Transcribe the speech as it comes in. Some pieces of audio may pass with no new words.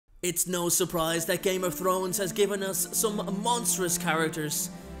It's no surprise that Game of Thrones has given us some monstrous characters.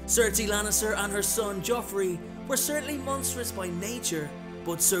 Cersei Lannister and her son Joffrey were certainly monstrous by nature,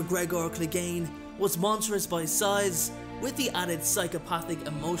 but Ser Gregor Clegane was monstrous by size, with the added psychopathic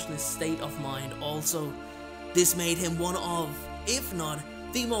emotionless state of mind also. This made him one of, if not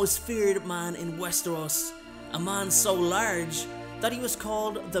the most feared man in Westeros, a man so large that he was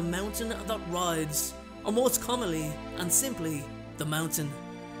called the Mountain That Rides, or most commonly and simply, the Mountain.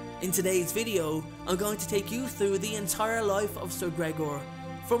 In today's video, I'm going to take you through the entire life of Ser Gregor,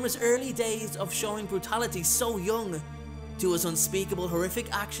 from his early days of showing brutality so young, to his unspeakable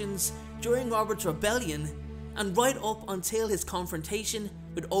horrific actions during Robert's rebellion, and right up until his confrontation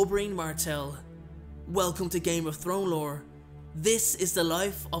with Oberyn Martell. Welcome to Game of Thronelore. This is the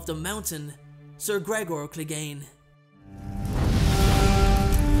life of the Mountain, Ser Gregor Clegane.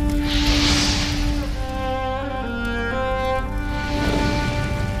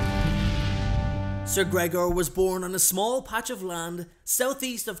 Ser Gregor was born on a small patch of land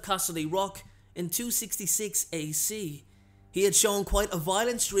southeast of Castle Rock in 266 AC. He had shown quite a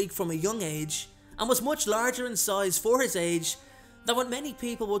violent streak from a young age, and was much larger in size for his age than what many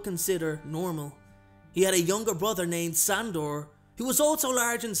people would consider normal. He had a younger brother named Sandor, who was also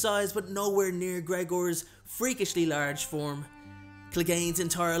large in size but nowhere near Gregor's freakishly large form. Clegane's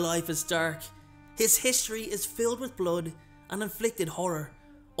entire life is dark. His history is filled with blood and inflicted horror,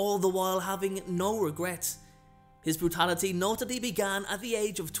 all the while having no regret. His brutality notably began at the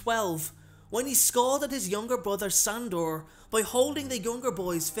age of 12, when he scalded his younger brother Sandor by holding the younger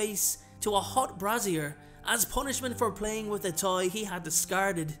boy's face to a hot brazier as punishment for playing with a toy he had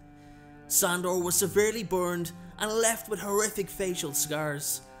discarded. Sandor was severely burned and left with horrific facial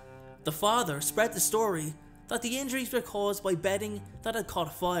scars. The father spread the story that the injuries were caused by bedding that had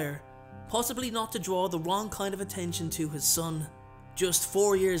caught fire, possibly not to draw the wrong kind of attention to his son. Just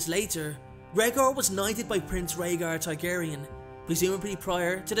 4 years later, Gregor was knighted by Prince Rhaegar Targaryen, presumably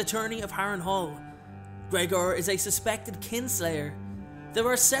prior to the tourney of Harrenhal. Gregor is a suspected kinslayer. There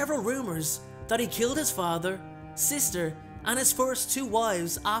are several rumours that he killed his father, sister, and his first 2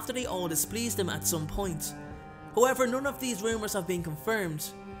 wives after they all displeased him at some point. However, none of these rumours have been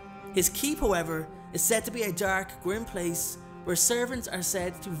confirmed. His keep, however, is said to be a dark, grim place where servants are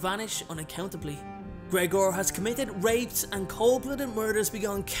said to vanish unaccountably. Gregor has committed rapes and cold-blooded murders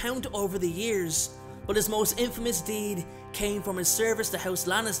beyond count over the years, but his most infamous deed came from his service to House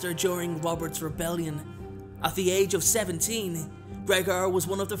Lannister during Robert's rebellion. At the age of 17, Gregor was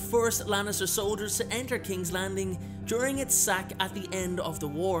one of the first Lannister soldiers to enter King's Landing during its sack at the end of the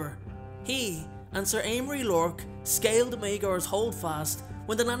war. He and Sir Amory Lorke scaled Maegor's holdfast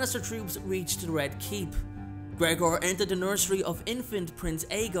when the Lannister troops reached the Red Keep. Gregor entered the nursery of infant Prince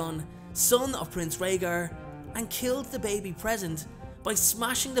Aegon, son of Prince Rhaegar, and killed the baby present by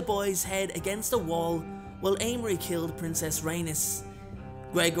smashing the boy's head against a wall while Amory killed Princess Rhaenys.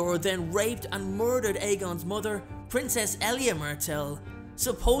 Gregor then raped and murdered Aegon's mother, Princess Elia Martell,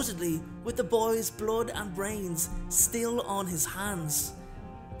 supposedly with the boy's blood and brains still on his hands.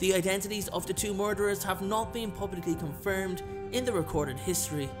 The identities of the 2 murderers have not been publicly confirmed in the recorded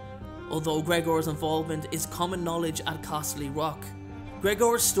history, although Gregor's involvement is common knowledge at Castle Rock.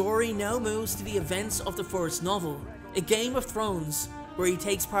 Gregor's story now moves to the events of the first novel, A Game of Thrones, where he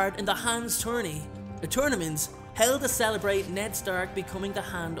takes part in the Hand's Tourney, a tournament held to celebrate Ned Stark becoming the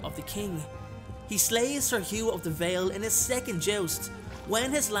Hand of the King. He slays Sir Hugh of the Vale in his second joust, when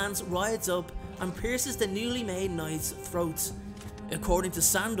his lance rides up and pierces the newly made knight's throat. According to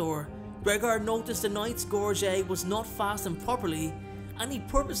Sandor, Gregor noticed the knight's gorget was not fastened properly, and he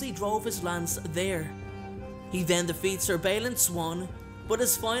purposely drove his lance there. He then defeats Sir Balon Swan, but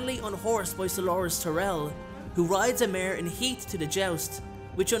is finally unhorsed by Sir Loras Tyrell, who rides a mare in heat to the joust,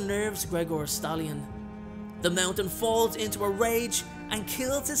 which unnerves Gregor's stallion. The Mountain falls into a rage and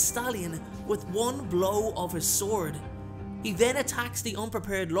kills his stallion with one blow of his sword. He then attacks the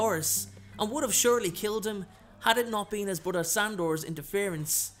unprepared Loras, and would have surely killed him had it not been his brother Sandor's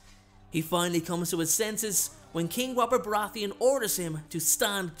interference. He finally comes to his senses when King Robert Baratheon orders him to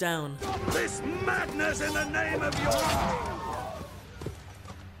stand down. Stop this madness in the name of your...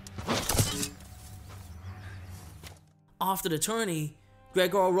 After the tourney,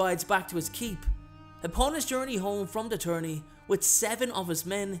 Gregor rides back to his keep. Upon his journey home from the tourney with 7 of his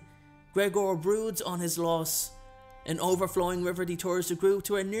men, Gregor broods on his loss. An overflowing river detours the group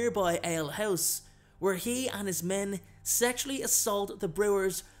to a nearby ale house, where he and his men sexually assault the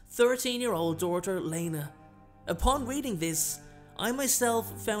brewer's 13-year-old daughter Lena. Upon reading this, I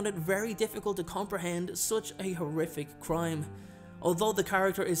myself found it very difficult to comprehend such a horrific crime. Although the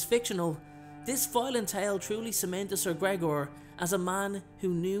character is fictional, this violent tale truly cemented Ser Gregor as a man who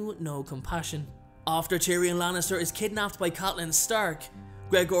knew no compassion. After Tyrion Lannister is kidnapped by Catelyn Stark,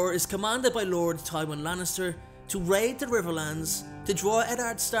 Gregor is commanded by Lord Tywin Lannister to raid the Riverlands to draw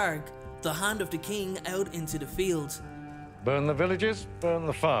Eddard Stark, the Hand of the King, out into the field. Burn the villages, burn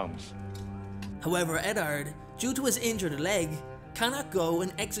the farms. However, Eddard, due to his injured leg, cannot go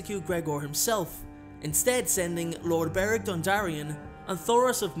and execute Gregor himself, instead sending Lord Beric Dondarrion and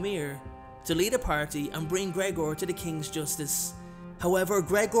Thoros of Myr to lead a party and bring Gregor to the King's justice. However,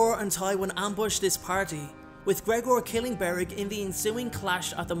 Gregor and Tywin ambush this party, with Gregor killing Beric in the ensuing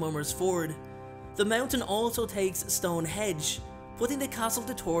clash at the Mummer's Ford. The mountain also takes Stonehenge, putting the castle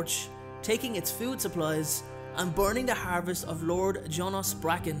to torch, taking its food supplies, and burning the harvest of Lord Jonas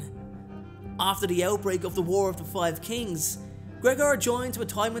Bracken. After the outbreak of the War of the Five Kings, Gregor joins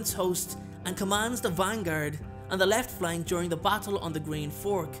with Tywin's host and commands the vanguard and the left flank during the battle on the Green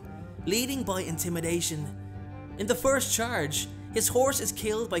Fork, leading by intimidation. In the first charge, his horse is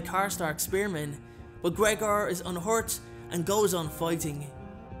killed by Karstark's spearmen, but Gregor is unhurt and goes on fighting.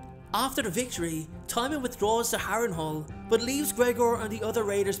 After the victory, Tywin withdraws to Harrenhal, but leaves Gregor and the other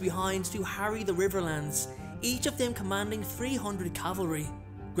raiders behind to harry the Riverlands, each of them commanding 300 cavalry.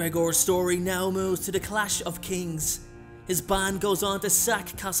 Gregor's story now moves to the Clash of Kings. His band goes on to sack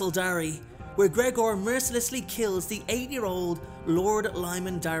Castle Darry, where Gregor mercilessly kills the 8-year-old Lord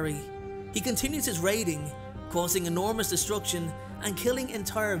Lyman Darry. He continues his raiding, causing enormous destruction and killing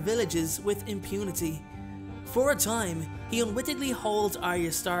entire villages with impunity. For a time, he unwittingly holds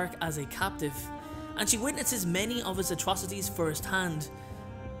Arya Stark as a captive, and she witnesses many of his atrocities firsthand.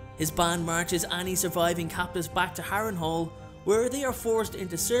 His band marches any surviving captives back to Harrenhal, where they are forced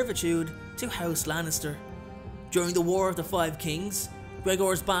into servitude to House Lannister. During the War of the Five Kings,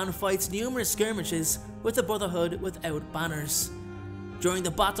 Gregor's band fights numerous skirmishes with the Brotherhood without banners. During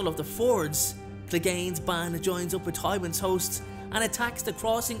the Battle of the Fords, Clegane's band joins up with Tywin's hosts and attacks the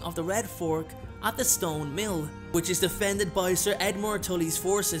crossing of the Red Fork at the Stone Mill, which is defended by Sir Edmure Tully's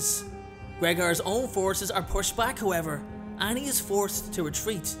forces. Gregor's own forces are pushed back, however, and he is forced to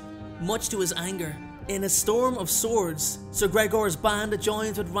retreat, much to his anger. In a storm of swords, Ser Gregor's band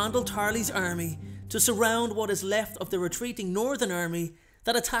joins with Randyll Tarly's army to surround what is left of the retreating northern army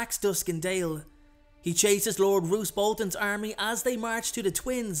that attacks Duskendale. He chases Lord Roose Bolton's army as they march to the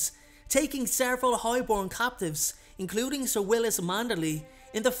Twins, taking several highborn captives, including Sir Willis Manderly,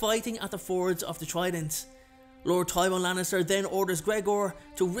 in the fighting at the fords of the Trident. Lord Tywin Lannister then orders Gregor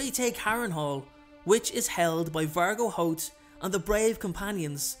to retake Harrenhal, which is held by Vargo Hoat and the brave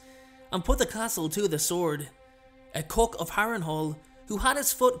companions, and put the castle to the sword. A cook of Harrenhal, who had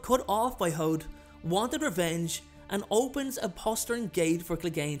his foot cut off by Hoat, wanted revenge and opens a postern gate for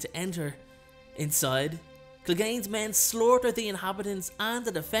Clegane to enter. Inside, Clegane's men slaughter the inhabitants and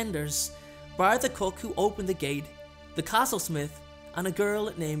the defenders, bar the cook who opened the gate, the castlesmith, and a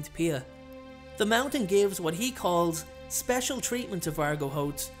girl named Pia. The Mountain gives what he calls special treatment to Vargo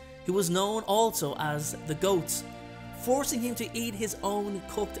Hoat, who was known also as the Goat, forcing him to eat his own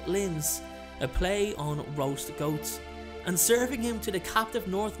cooked limbs, a play on roast goats, and serving him to the captive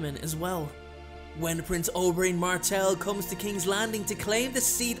Northmen as well. When Prince Oberyn Martell comes to King's Landing to claim the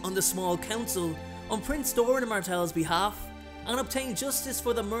seat on the small council on Prince Doran Martell's behalf and obtain justice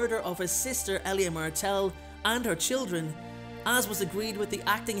for the murder of his sister Elia Martell and her children, as was agreed with the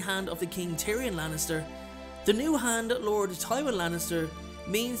acting hand of the King Tyrion Lannister, the new hand, Lord Tywin Lannister,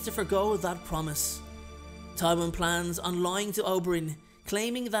 means to forgo that promise. Tywin plans on lying to Oberyn,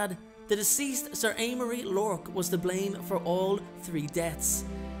 claiming that the deceased Sir Amory Lorque was to blame for all 3 deaths.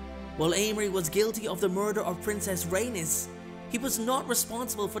 While Amory was guilty of the murder of Princess Rhaenys, he was not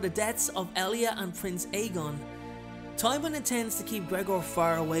responsible for the deaths of Elia and Prince Aegon. Tywin intends to keep Gregor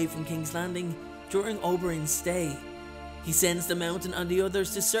far away from King's Landing during Oberyn's stay. He sends the Mountain and the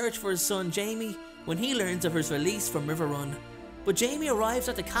others to search for his son Jaime when he learns of his release from Riverrun, but Jaime arrives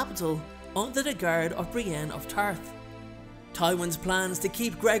at the capital under the guard of Brienne of Tarth. Tywin's plans to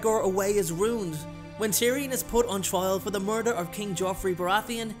keep Gregor away is ruined when Tyrion is put on trial for the murder of King Joffrey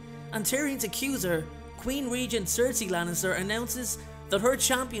Baratheon, and Tyrion's accuser, Queen Regent Cersei Lannister, announces that her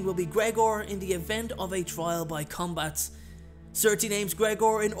champion will be Gregor in the event of a trial by combat. Cersei names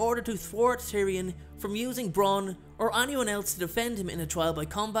Gregor in order to thwart Tyrion from using Bronn or anyone else to defend him in a trial by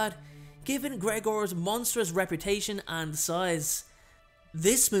combat, given Gregor's monstrous reputation and size.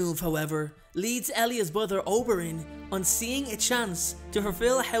 This move, however, leads Elia's brother Oberyn on seeing a chance to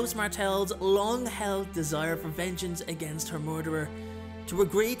fulfill House Martell's long-held desire for vengeance against her murderer, to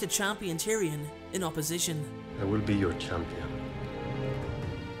agree to champion Tyrion in opposition. I will be your champion.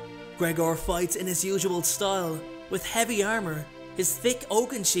 Gregor fights in his usual style, with heavy armour, his thick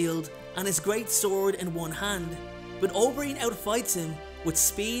oaken shield and his great sword in one hand. but Oberyn outfights him with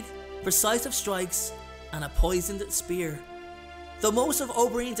speed, precise strikes, and a poisoned spear. Though most of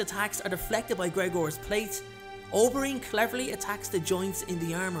Oberyn's attacks are deflected by Gregor's plate, Oberyn cleverly attacks the joints in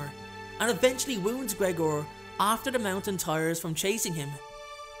the armour, and eventually wounds Gregor after the mountain tires from chasing him.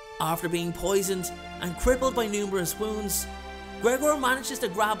 After being poisoned and crippled by numerous wounds, Gregor manages to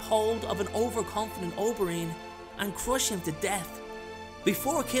grab hold of an overconfident Oberyn and crush him to death.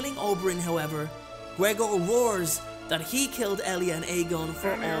 Before killing Oberyn, however, Gregor roars that he killed Elia and Aegon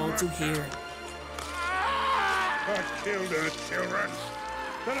for all to hear. I killed her children.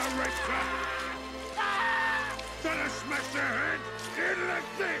 Then I raped her. Then I smashed her head in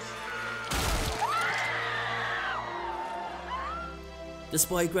like this.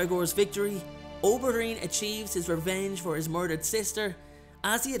 Despite Gregor's victory, Oberyn achieves his revenge for his murdered sister,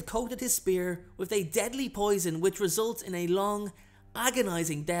 as he had coated his spear with a deadly poison which results in a long,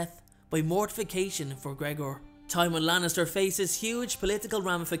 agonising death by mortification for Gregor. Tywin Lannister faces huge political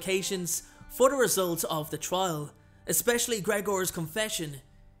ramifications for the results of the trial, especially Gregor's confession.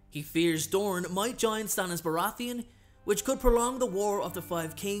 He fears Dorne might join Stannis Baratheon, which could prolong the War of the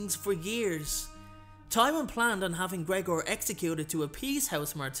Five Kings for years. Tywin planned on having Gregor executed to appease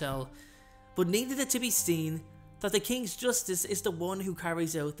House Martell, but needed it to be seen that the King's justice is the one who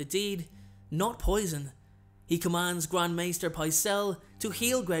carries out the deed, not poison. He commands Grand Maester Pycelle to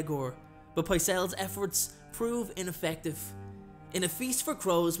heal Gregor, but Pycelle's efforts prove ineffective. In A Feast for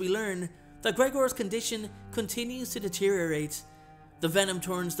Crows, we learn that Gregor's condition continues to deteriorate. The venom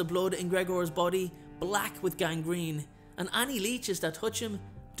turns the blood in Gregor's body black with gangrene, and any leeches that touch him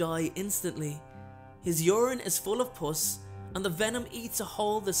die instantly. His urine is full of pus, and the venom eats a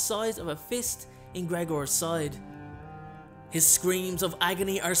hole the size of a fist in Gregor's side. His screams of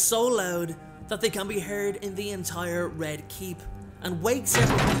agony are so loud that they can be heard in the entire Red Keep, and wake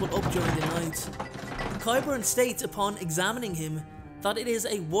several people up during the night. Qyburn states upon examining him that it is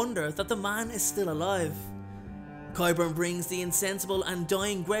a wonder that the man is still alive. Qyburn brings the insensible and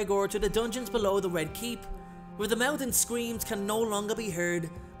dying Gregor to the dungeons below the Red Keep, where the mountain screams can no longer be heard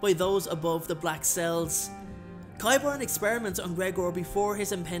by those above the black cells. Qyburn experiments on Gregor before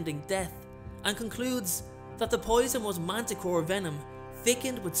his impending death, and concludes that the poison was manticore venom,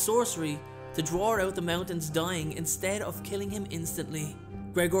 thickened with sorcery to draw out the mountain's dying instead of killing him instantly.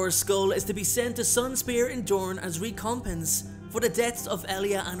 Gregor's skull is to be sent to Sunspear in Dorne as recompense for the deaths of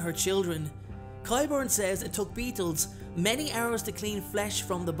Elia and her children. Qyburn says it took beetles many hours to clean flesh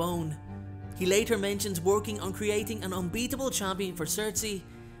from the bone. He later mentions working on creating an unbeatable champion for Cersei,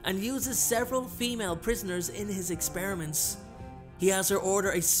 and uses several female prisoners in his experiments. He has her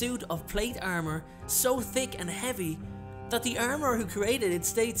order a suit of plate armour so thick and heavy that the armourer who created it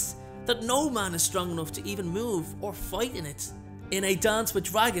states that no man is strong enough to even move or fight in it. In a dance with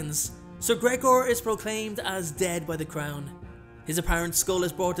dragons, Ser Gregor is proclaimed as dead by the crown. His apparent skull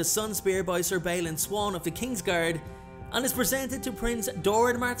is brought to Sunspear by Sir Balon Swan of the Kingsguard, and is presented to Prince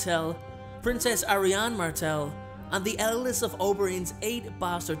Oberyn Martell, Princess Arianne Martell, and the eldest of Oberyn's 8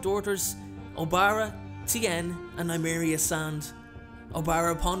 bastard daughters, Obara, Tien, and Nymeria Sand.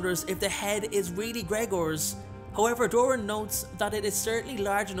 Obara ponders if the head is really Gregor's, however Doran notes that it is certainly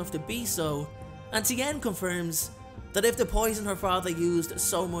large enough to be so, and Tien confirms that if the poison her father used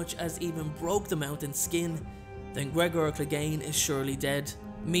so much as even broke the mountain's skin, then Gregor Clegane is surely dead.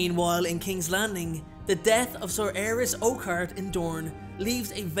 Meanwhile, in King's Landing, the death of Sir Aerys Oakheart in Dorne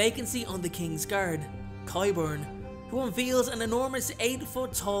leaves a vacancy on the King's Guard, Qyburn, who unveils an enormous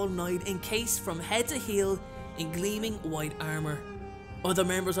 8-foot tall knight encased from head to heel in gleaming white armour. Other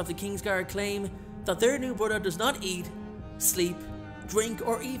members of the Kingsguard claim that their new brother does not eat, sleep, drink,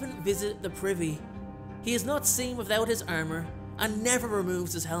 or even visit the privy. He is not seen without his armour and never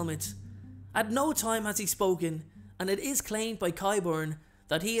removes his helmet. At no time has he spoken, and it is claimed by Qyburn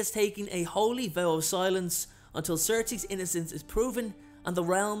that he has taken a holy vow of silence until Cersei's innocence is proven and the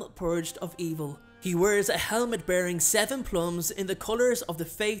realm purged of evil. He wears a helmet bearing 7 plums in the colours of the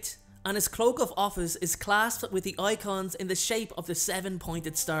Faith, and his cloak of office is clasped with the icons in the shape of the 7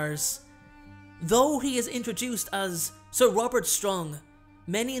 pointed stars. Though he is introduced as Sir Robert Strong,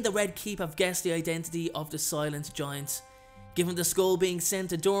 many in the Red Keep have guessed the identity of the Silent Giant. Given the skull being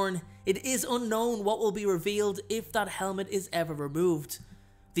sent to Dorne, it is unknown what will be revealed if that helmet is ever removed.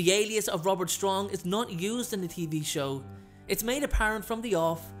 The alias of Robert Strong is not used in the TV show. It's made apparent from the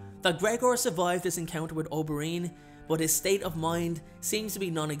off that Gregor survived this encounter with Oberyn, but his state of mind seems to be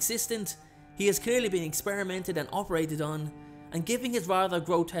non-existent. He has clearly been experimented and operated on, and given his rather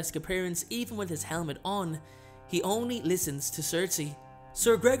grotesque appearance even with his helmet on, he only listens to Cersei.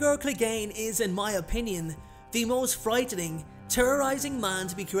 Ser Gregor Clegane is, in my opinion, the most frightening, terrorising man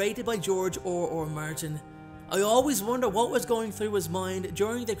to be created by George R.R. Martin. I always wonder what was going through his mind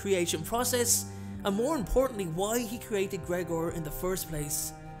during the creation process, and more importantly why he created Gregor in the first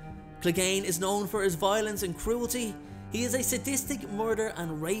place. Clegane is known for his violence and cruelty. He is a sadistic murderer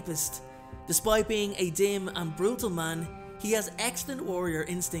and rapist. Despite being a dim and brutal man, he has excellent warrior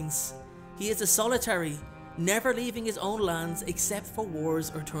instincts. He is a solitary, never leaving his own lands except for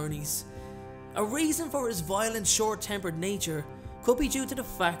wars or tourneys. A reason for his violent, short-tempered nature could be due to the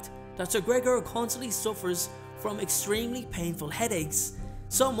fact that Ser Gregor constantly suffers from extremely painful headaches,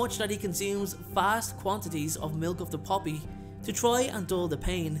 so much that he consumes vast quantities of milk of the poppy to try and dull the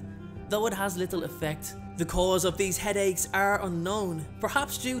pain, though it has little effect. The cause of these headaches are unknown,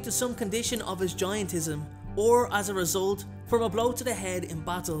 perhaps due to some condition of his giantism, or as a result from a blow to the head in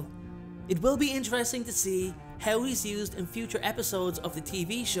battle. It will be interesting to see how he's used in future episodes of the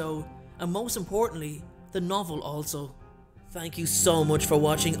TV show, and most importantly, the novel also. Thank you so much for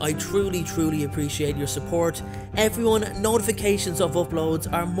watching. I truly appreciate your support. Everyone, notifications of uploads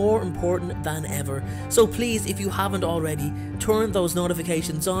are more important than ever. So please, if you haven't already, turn those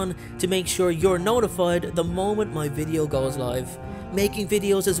notifications on to make sure you're notified the moment my video goes live. Making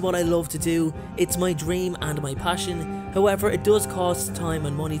videos is what I love to do. It's my dream and my passion. However, it does cost time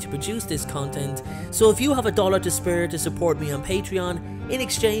and money to produce this content. So if you have $1 to spare to support me on Patreon in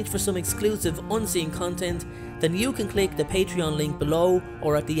exchange for some exclusive unseen content, then you can click the Patreon link below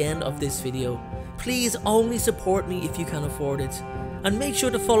or at the end of this video. Please only support me if you can afford it. And make sure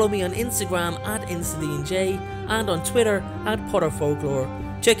to follow me on Instagram at InstaLeonJ and on Twitter at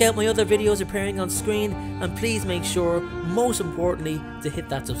PotterFolklore. Check out my other videos appearing on screen, and please make sure, most importantly, to hit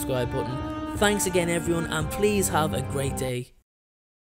that subscribe button. Thanks again everyone, and please have a great day.